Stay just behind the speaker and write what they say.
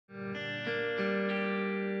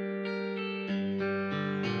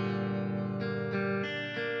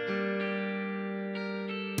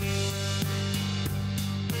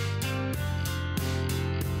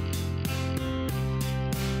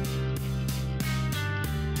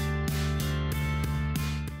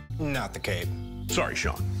not the Cape. Sorry,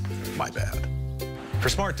 Sean. My bad. For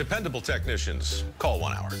smart, dependable technicians, call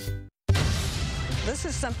 1 Hour. This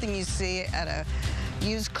is something you see at a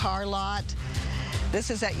used car lot. This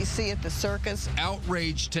is that you see at the circus.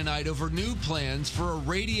 Outrage tonight over new plans for a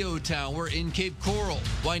radio tower in Cape Coral.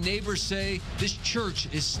 Why neighbors say this church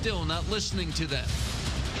is still not listening to them.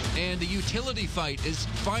 And the utility fight is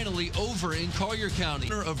finally over in Collier County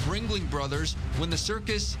of Ringling Brothers when the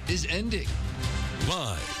circus is ending.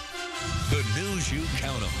 Live, the news you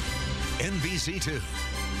count on. NBC2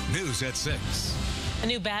 News at 6. A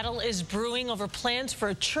new battle is brewing over plans for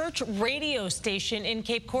a church radio station in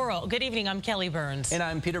Cape Coral. Good evening, I'm Kelly Burns. And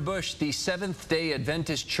I'm Peter Bush. The Seventh-day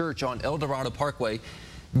Adventist Church on El Dorado Parkway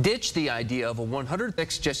ditched the idea of a 100.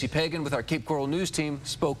 Jesse Pagan with our Cape Coral News team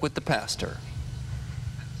spoke with the pastor.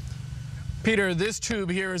 Peter, this tube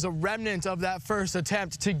here is a remnant of that first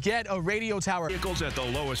attempt to get a radio tower. Vehicles at the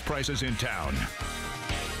lowest prices in town.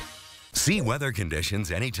 See weather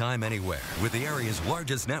conditions anytime, anywhere with the area's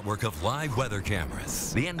largest network of live weather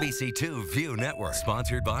cameras. The NBC2 View Network,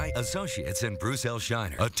 sponsored by Associates and Bruce L.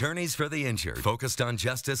 Shiner, attorneys for the injured, focused on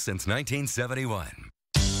justice since 1971.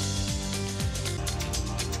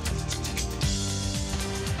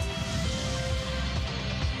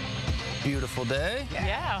 Beautiful day.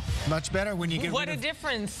 Yeah. Much better when you get what a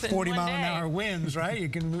difference in 40-mile-an-hour winds, right? You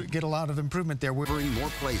can get a lot of improvement there. We're in more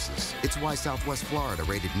places. It's why Southwest Florida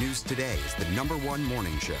rated News Today as the #1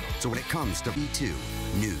 morning show. So when it comes to E2,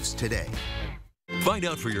 News Today. Find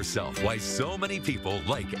out for yourself why so many people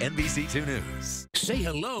like NBC2 News. Say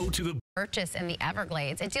hello to the purchase in the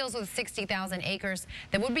Everglades. It deals with 60,000 acres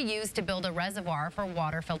that would be used to build a reservoir for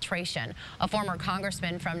water filtration. A former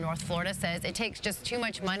congressman from North Florida says it takes just too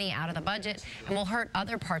much money out of the budget and will hurt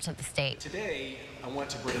other parts of the state. Today, I want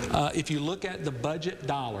to bring if you look at the budget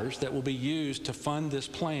dollars that will be used to fund this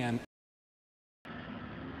plan,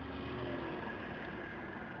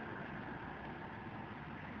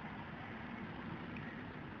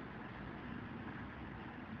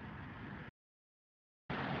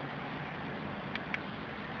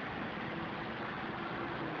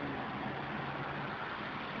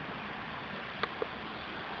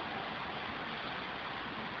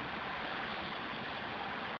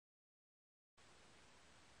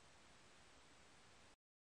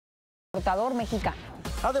 mexicano.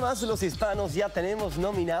 Además, los hispanos ya tenemos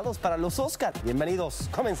nominados para los Oscar. Bienvenidos,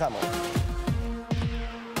 comenzamos.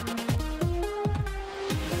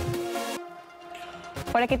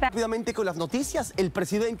 Hola, ¿qué tal? Rápidamente con las noticias, el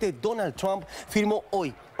presidente Donald Trump firmó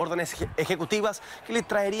hoy órdenes ejecutivas que le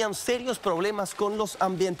traerían serios problemas con los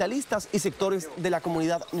ambientalistas y sectores de la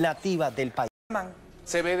comunidad nativa del país.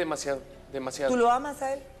 Se ve demasiado. ¿Tú lo amas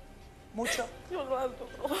a él? ¿Mucho? Yo lo adoro.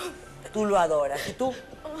 Tú lo adoras. ¿Y tú?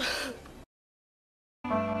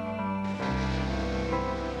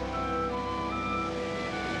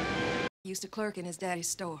 He used to clerk in his daddy's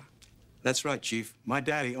store. That's right, Chief. My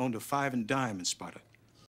daddy owned a 5 and dime in Sparta.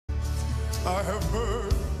 I have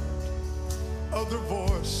heard other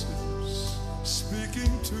voices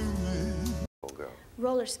speaking to me.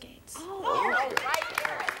 Roller skates. Oh, right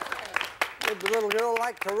there. The little girl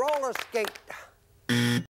likes to roller skate.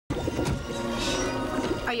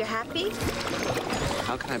 Are you happy?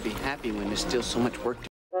 How can I be happy when there's still so much work to do?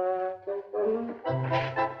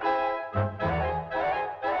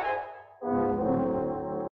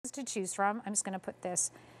 To choose from. I'm just going to put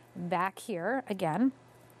this back here again.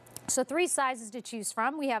 So 3 sizes to choose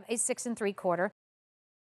from. We have a 6 3/4.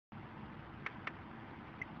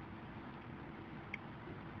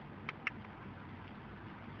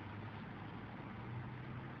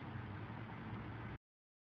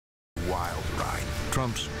 wild ride.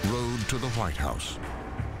 Trump's road to the White House.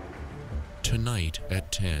 Tonight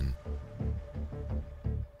at 10.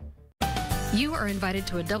 You are invited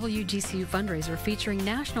to a WGCU fundraiser featuring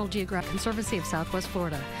National Geographic Conservancy of Southwest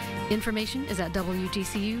Florida. Information is at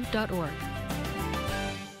WGCU.org.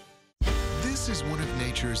 This is one of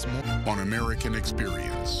nature's more on American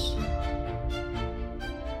Experience.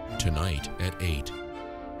 Tonight at 8.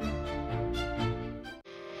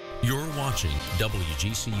 You're watching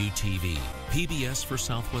WGCU TV, PBS for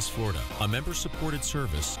Southwest Florida, a member-supported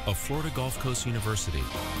service of Florida Gulf Coast University.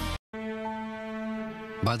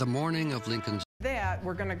 By the morning of Lincoln's... That,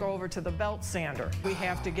 we're going to go over to the belt sander. We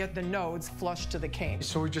have to get the nodes flush to the cane.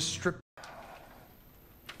 So we just strip...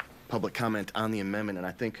 Public comment on the amendment, and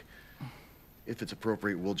I think if it's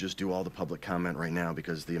appropriate, we'll just do all the public comment right now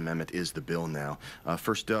because the amendment is the bill now.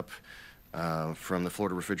 First up, from the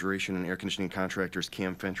Florida Refrigeration and Air Conditioning Contractors,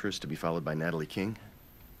 Cam Fentress, to be followed by Natalie King.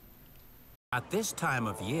 At this time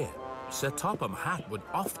of year, Sir Topham Hatt would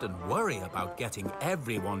often worry about getting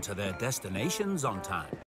everyone to their destinations on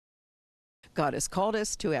time. God has called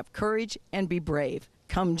us to have courage and be brave.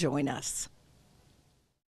 Come join us.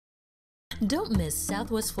 Don't miss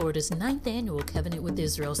Southwest Florida's 9th annual Covenant with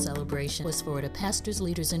Israel celebration. West Florida pastors,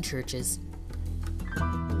 leaders, and churches.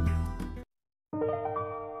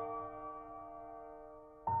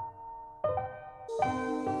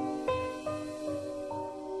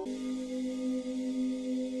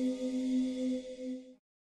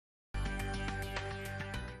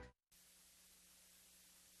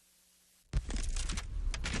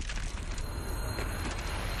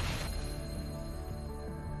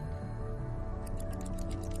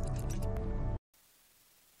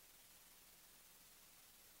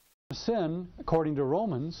 Sin, according to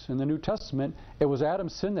Romans in the New Testament, it was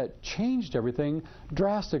Adam's sin that changed everything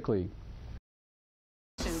drastically.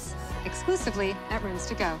 Exclusively at Rooms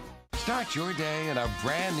to Go. Start your day in a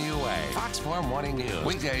brand new way. Fox 4 Morning News.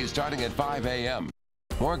 Weekdays starting at 5 a.m.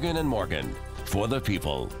 Morgan and Morgan, for the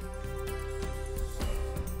people.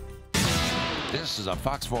 This is a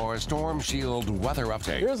Fox 4 Storm Shield weather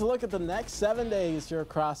update. Here's a look at the next 7 days here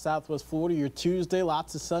across Southwest Florida. Your Tuesday,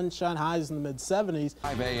 lots of sunshine, highs in the mid-70s.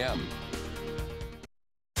 5 a.m.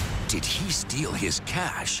 Did he steal his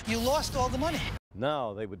cash? You lost all the money.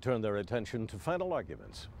 Now they would turn their attention to final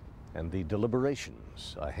arguments and the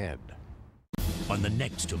deliberations ahead. On the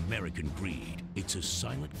next American Greed, it's a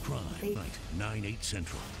silent crime. Night, 9/8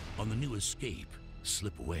 Central. On the new Escape,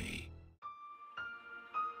 Slip Away.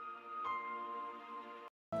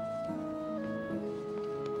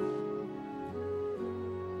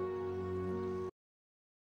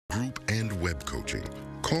 Group and web coaching.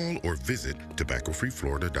 Call or visit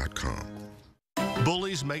tobaccofreeflorida.com.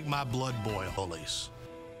 Bullies make my blood boil. Bullies.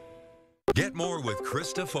 Get more with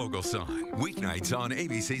Krista Fogelson, weeknights on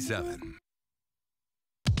ABC7.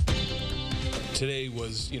 Today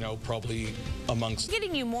was, probably amongst...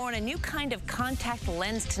 Getting you more on a new kind of contact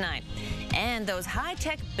lens tonight. And those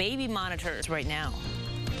high-tech baby monitors right now.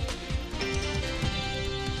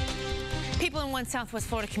 People in one Southwest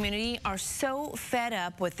Florida community are so fed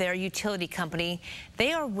up with their utility company,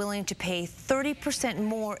 they are willing to pay 30%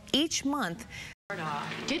 more each month.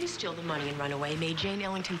 Didn't steal the money and run away, made Jane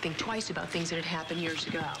Ellington think twice about things that had happened years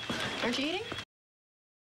ago. Aren't you eating?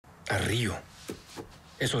 A Río.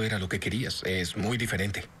 Eso era lo que querías. Es muy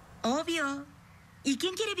diferente. Obvio. ¿Y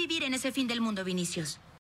quién quiere vivir en ese fin del mundo, Vinicius?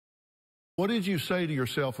 What did you say to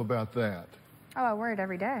yourself about that? Oh, I worried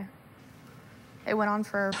every day. It went on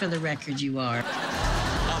for the record, you are.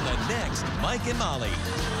 On the next Mike and Molly.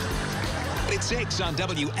 It's 6 on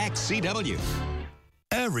WXCW.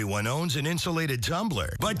 Everyone owns an insulated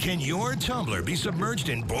tumbler, but can your tumbler be submerged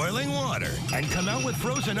in boiling water and come out with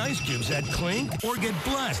frozen ice cubes that clink or get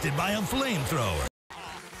blasted by a flamethrower?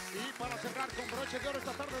 Y para cerrar con broche de oro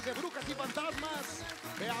esta tarde de Brujas y Fantasmas,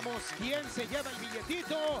 veamos quién se lleva el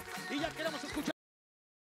billetito y ya queremos escuchar.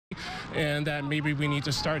 And that maybe we need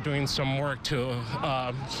to start doing some work to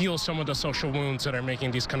heal some of the social wounds that are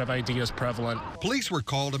making these kind of ideas prevalent. Police were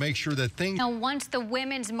called to make sure that things... Now, once the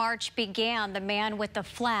Women's March began, the man with the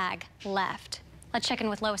flag left. Let's check in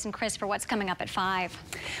with Lois and Chris for what's coming up at 5.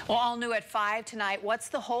 Well, all new at 5 tonight. What's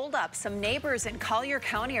the holdup? Some neighbors in Collier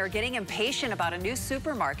County are getting impatient about a new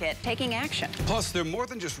supermarket taking action. Plus, they're more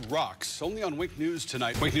than just rocks. Only on Wink News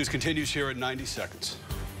tonight. Wink News continues here at 90 seconds.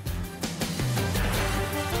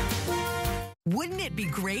 Wouldn't it be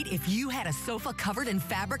great if you had a sofa covered in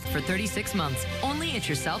fabric for 36 months, only at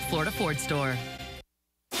your South Florida Ford store?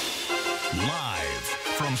 Live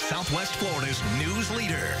from Southwest Florida's news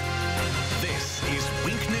leader, this is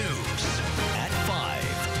Wink News at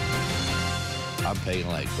 5. I'm paying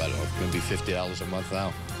like, I don't know, it's going to be $50 a month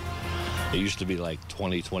now. It used to be like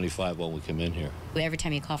 $20, $25 when we come in here. Every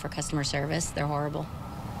time you call for customer service, they're horrible.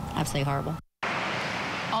 Absolutely horrible.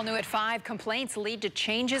 All new at 5, complaints lead to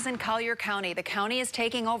changes in Collier County. The county is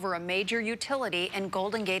taking over a major utility in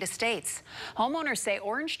Golden Gate Estates. Homeowners say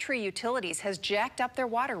Orange Tree Utilities has jacked up their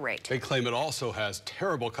water rate. They claim it also has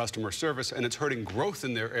terrible customer service and it's hurting growth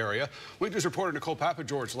in their area. Wink News reporter Nicole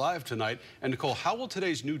Papageorge live tonight. And Nicole, how will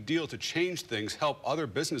today's new deal to change things help other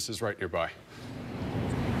businesses right nearby?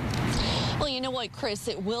 Well, you know what, Chris,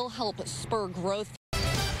 it will help spur growth.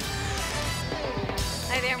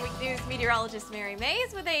 Hi there, Week News meteorologist Mary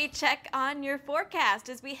Mays with a check on your forecast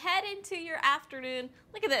as we head into your afternoon.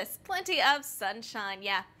 Look at this, plenty of sunshine.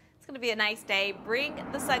 Yeah, it's going to be a nice day. Bring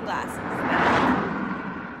the sunglasses.